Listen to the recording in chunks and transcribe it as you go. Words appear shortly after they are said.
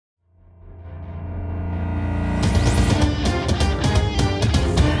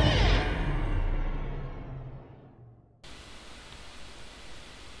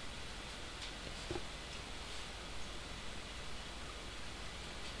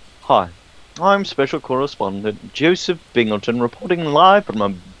Hi, I'm Special Correspondent Joseph Bingleton reporting live from a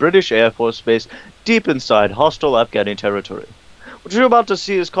British Air Force base deep inside hostile Afghani territory. What you're about to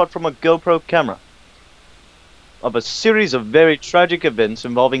see is caught from a GoPro camera of a series of very tragic events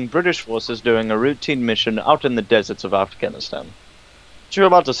involving British forces during a routine mission out in the deserts of Afghanistan. What you're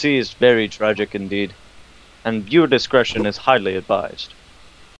about to see is very tragic indeed, and viewer discretion is highly advised.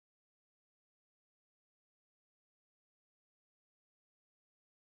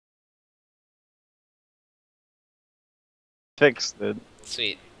 Fixed it.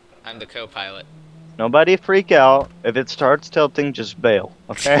 Sweet. I'm the co-pilot. Nobody freak out. If it starts tilting, just bail,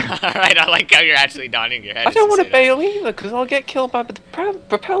 okay? Alright, I like how you're actually nodding your head. I don't want to bail either, because I'll get killed by the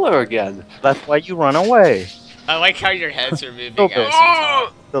propeller again. That's why you run away. I like how your heads are moving Okay.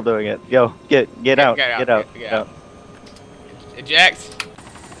 out. Still doing it. Yo, get out. Get out. Eject.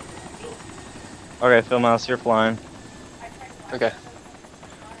 Okay, Phil Mouse, you're flying. Okay.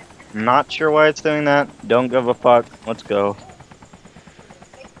 Not sure why it's doing that. Don't give a fuck. Let's go.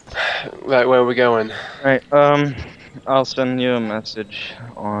 Right, where are we going? Alright, I'll send you a message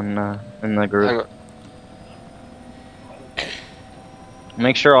on, in the group. Hang on.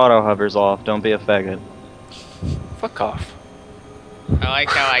 Make sure auto hover's off. Don't be a faggot. Fuck off. I like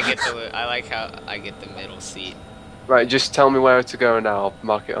how I get the middle seat. Right, just tell me where to go now. I'll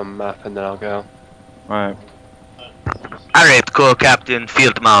mark it on the map and then I'll go. Alright. Alright, co-captain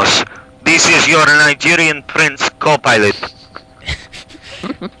Field Mouse. This is your Nigerian Prince co-pilot.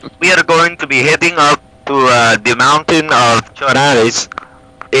 We are going to be heading up to the mountain of Chorares.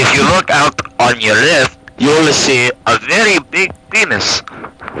 If you look out on your left, you'll see a very big penis.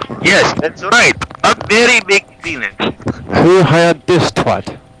 Yes, that's right, a very big penis. Who hired this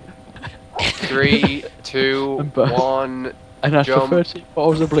twat? 3, 2, 1, And after jump, 30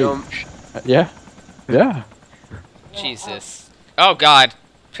 bottles of bleach. jump. Yeah? Yeah. Jesus. Oh god.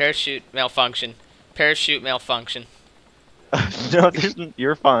 Parachute malfunction. Parachute malfunction. No,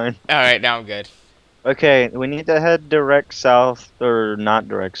 you're fine. Alright, now I'm good. Okay, we need to head direct south, or not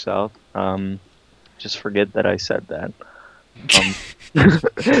direct south. Just forget that I said that.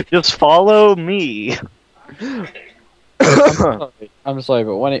 Just follow me. I'm sorry,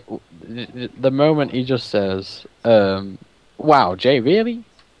 but when the moment he just says, wow, Jay, really?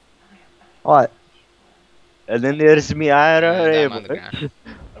 What? And then there's me, I'm on the ground.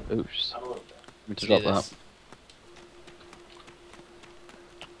 Oops. Let me Let's just do drop that. this.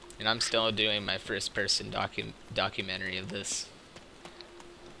 And I'm still doing my first person documentary of this.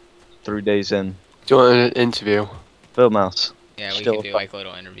 3 days in. Do you want an interview? Phil Mouse. Yeah, we Still can do like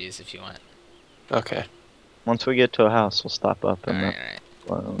little interviews if you want. Okay. Once we get to a house, we'll stop up and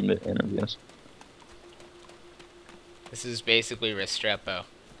Alright. interviews. This is basically Restrepo.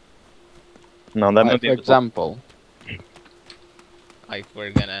 No, that Like, might be for example, Like we're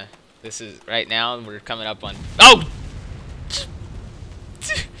gonna. This is right now. We're coming up on. Oh.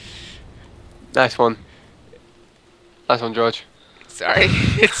 Nice one. Nice one, George. Sorry,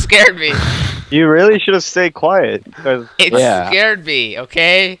 it scared me. You really should have stayed quiet, because It Yeah. scared me.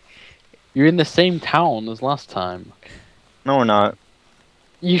 Okay. you're in the same town as last time. no, we're not.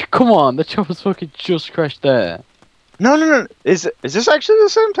 You come on, the chopper's fucking just crashed there. No. Is this actually the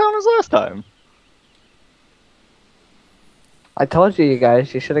same town as last time? I told you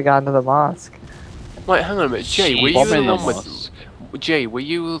guys, you should have gone to the mosque. Wait, hang on a minute. Jay, were you Bomb the in the one with... mosque. Jay, were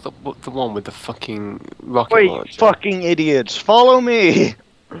you the one with the fucking rocket Wait, launcher? fucking idiots, follow me!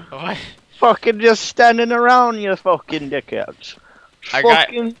 What? Fucking just standing around, you fucking dickheads. I got.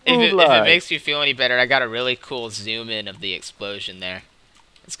 Fucking If it fool makes you feel any better, I got a really cool zoom in of the explosion there.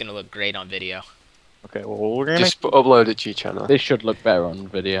 It's gonna look great on video. Okay, well, we're gonna... Just upload it to your channel. This should look better on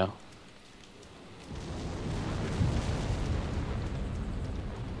video.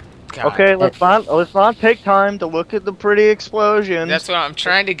 God. Okay, let's not take time to look at the pretty explosions. That's what I'm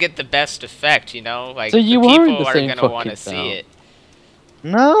trying to get the best effect. You know, like So you the are in people the are same gonna want to fucking see town. it.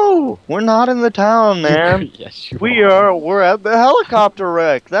 No, we're not in the town, man. Yes, you We're at the helicopter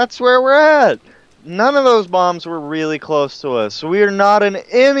wreck. That's where we're at. None of those bombs were really close to us. We are not in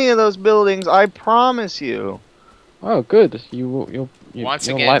any of those buildings, I promise you. Oh, good. You'll Once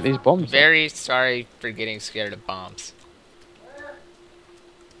you'll again, light these bombs. very sorry for getting scared of bombs.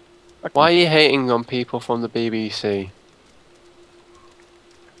 Why are you hating on people from the BBC?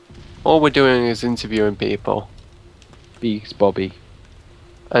 All we're doing is interviewing people. Beaks, Bobby.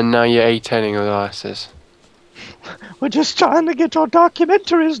 And now you're A10ing our asses. We're just trying to get our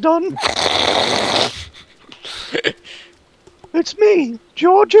documentaries done. It's me,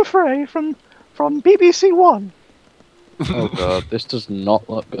 George Frey from BBC One. Oh god, this does not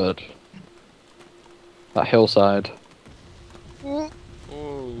look good. That hillside. Ooh.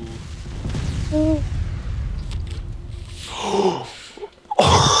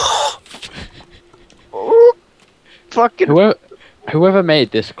 fucking... Whoever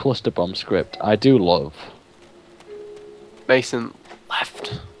made this cluster bomb script, I do love. Mason,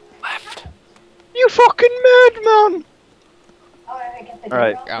 left. You fucking madman!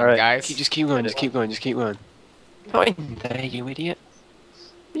 Alright, alright. Guys. Just keep going. Not in there, you idiot.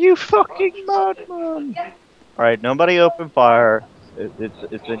 You fucking madman! Alright, nobody open fire.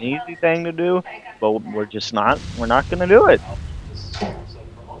 It's an easy thing to do, but we're not gonna do it.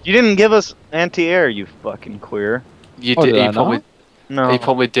 You didn't give us anti-air, you fucking queer. You Oh, did. did I He probably. not? No. He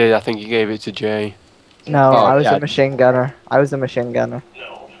probably did. I think you gave it to Jay. No, Oh, I was yeah. a machine gunner.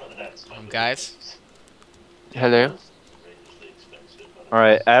 Guys. Hello.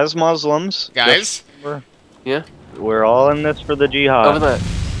 Alright, as Muslims, Guys. we're all in this for the jihad. Over there.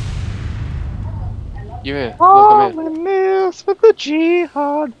 You're here. Look, All I'm here. in this for the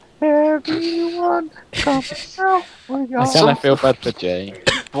jihad. Everyone come out. I kind of feel bad for Jay.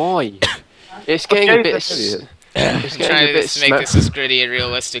 Boy, it's getting a bit. It's I'm getting trying a bit. to make this as gritty and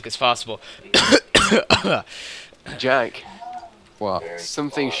realistic as possible. Jack, What?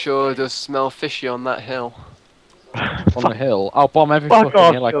 something sure does smell fishy on that hill. On the hill? I'll bomb every Fuck fucking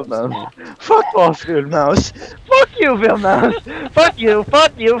off, hill I Bill can Mouse. see. Fuck off, Bill Mouse. Fuck you, Bill Mouse. Fuck you,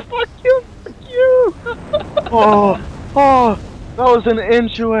 fuck you, fuck you, fuck you. Oh, that was an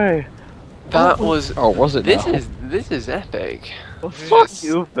inch away. That was. Oh, was it This now? is epic. Well, fuck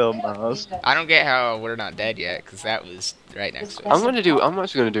you, Bill Mouse. I don't get how we're not dead yet, because that was right next to us. I'm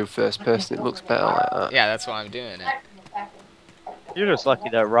actually gonna do first person. It looks better like that. Yeah, that's why I'm doing it. You're just lucky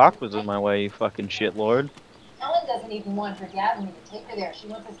that rock was in my way, you fucking shitlord. Ellen doesn't even want her dad and me to take her there. She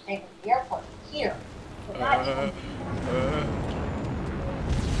wants us to take her to the airport here. But not even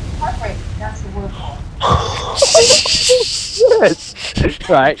heartbreaking. That's the word for it. Yes.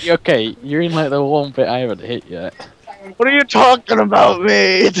 Right, okay, you're in like the one bit I haven't hit yet. What are you talking about,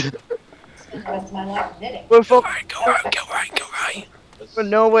 mate? Spend the rest of my life knitting. We're fucking Go right. for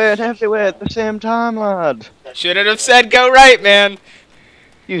nowhere and everywhere at the same time, lad. Shouldn't have said go right, man.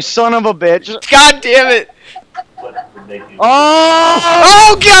 You son of a bitch. God damn it. Oh!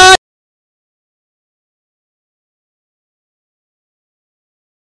 Oh, God.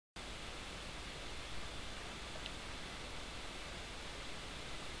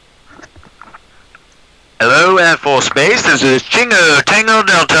 Hello, Air Force Base. This is Chingo Tango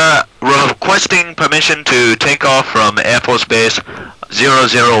Delta requesting permission to take off from Air Force Base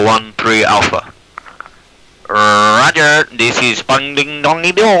 0013 Alpha. Roger, this is Bang Ding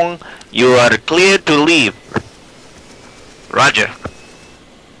Dongy Dong. You are cleared to leave. Roger.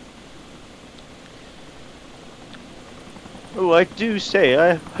 Oh, I do say,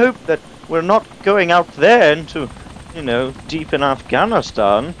 I hope that we're not going out there into, deep in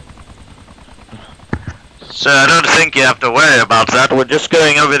Afghanistan. So I don't think you have to worry about that. We're just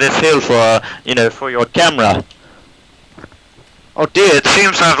going over this hill for, for your camera. Oh dear, it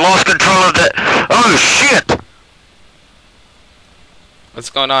seems I've lost control of the... Oh shit! What's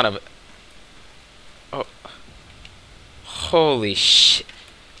going on? Oh. Holy shit.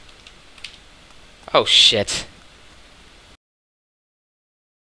 Oh shit.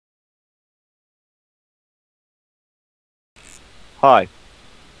 Hi,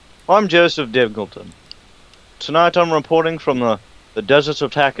 I'm Joseph Bingleton. Tonight I'm reporting from the deserts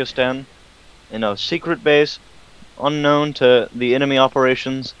of Pakistan in a secret base unknown to the enemy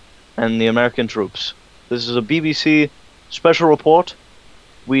operations and the American troops. This is a BBC special report.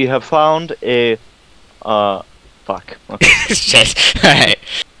 We have found a... fuck. Okay. Shit. Alright.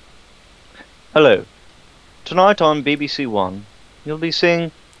 Hello. Tonight on BBC One, you'll be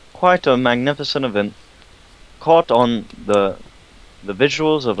seeing quite a magnificent event caught on the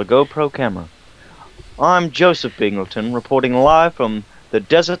visuals of a GoPro camera. I'm Joseph Bingleton, reporting live from the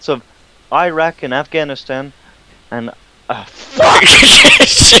deserts of Iraq and Afghanistan, and... fuck!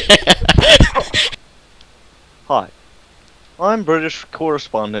 Hi. I'm British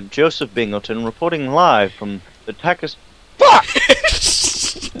Correspondant Joseph Bingleton, reporting live from the Pakistan... Fuck!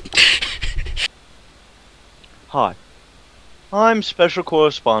 Hi. I'm Special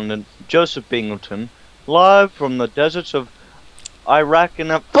Correspondent Joseph Bingleton, live from the deserts of Iraq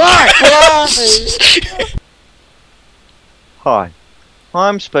and Hi,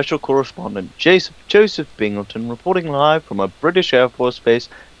 I'm Special Correspondent Joseph Bingleton, reporting live from a British Air Force base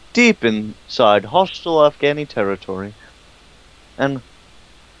deep inside hostile Afghani territory. And...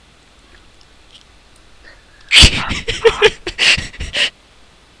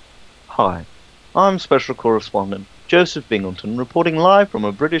 Hi, I'm Special Correspondent Joseph Bingleton, reporting live from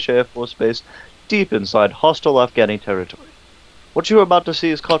a British Air Force base deep inside hostile Afghani territory. What you're about to see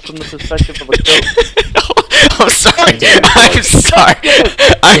is caught from the perspective of a ghost. I'm sorry. I'm sorry.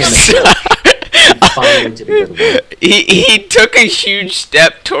 I'm sorry. finally to the good one. He took a huge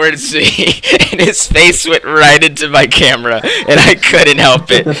step towards me, and his face went right into my camera, and I couldn't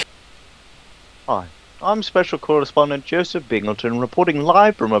help it. Hi, I'm Special Correspondent Joseph Bingleton reporting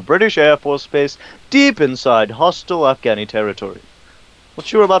live from a British Air Force base deep inside hostile Afghani territory.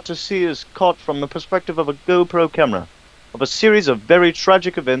 What you're about to see is caught from the perspective of a GoPro camera of a series of very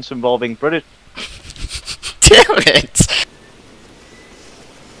tragic events involving British... Damn it!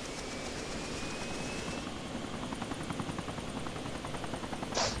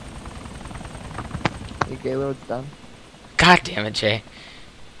 Your Gaylord's done. God damn it, Jay.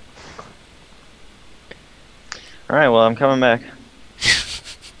 Alright, well, I'm coming back.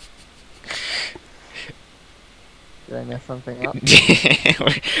 Did I mess something up? We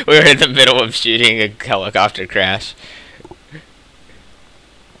were in the middle of shooting a helicopter crash.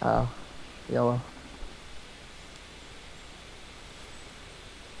 Oh, yellow.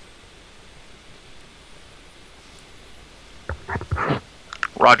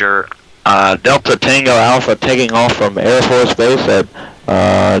 Roger. Delta Tango Alpha taking off from Air Force Base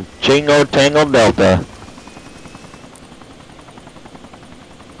at Jingo Tango Delta.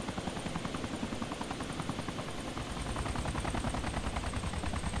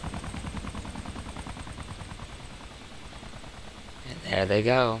 And there they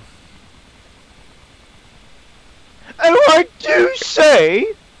go. And I do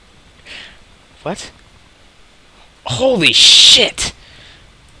say... What? Holy shit!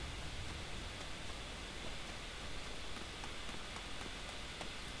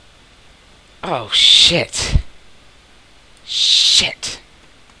 Oh shit. Shit.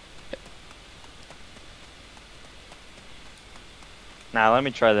 Now let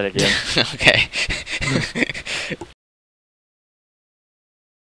me try that again. Okay.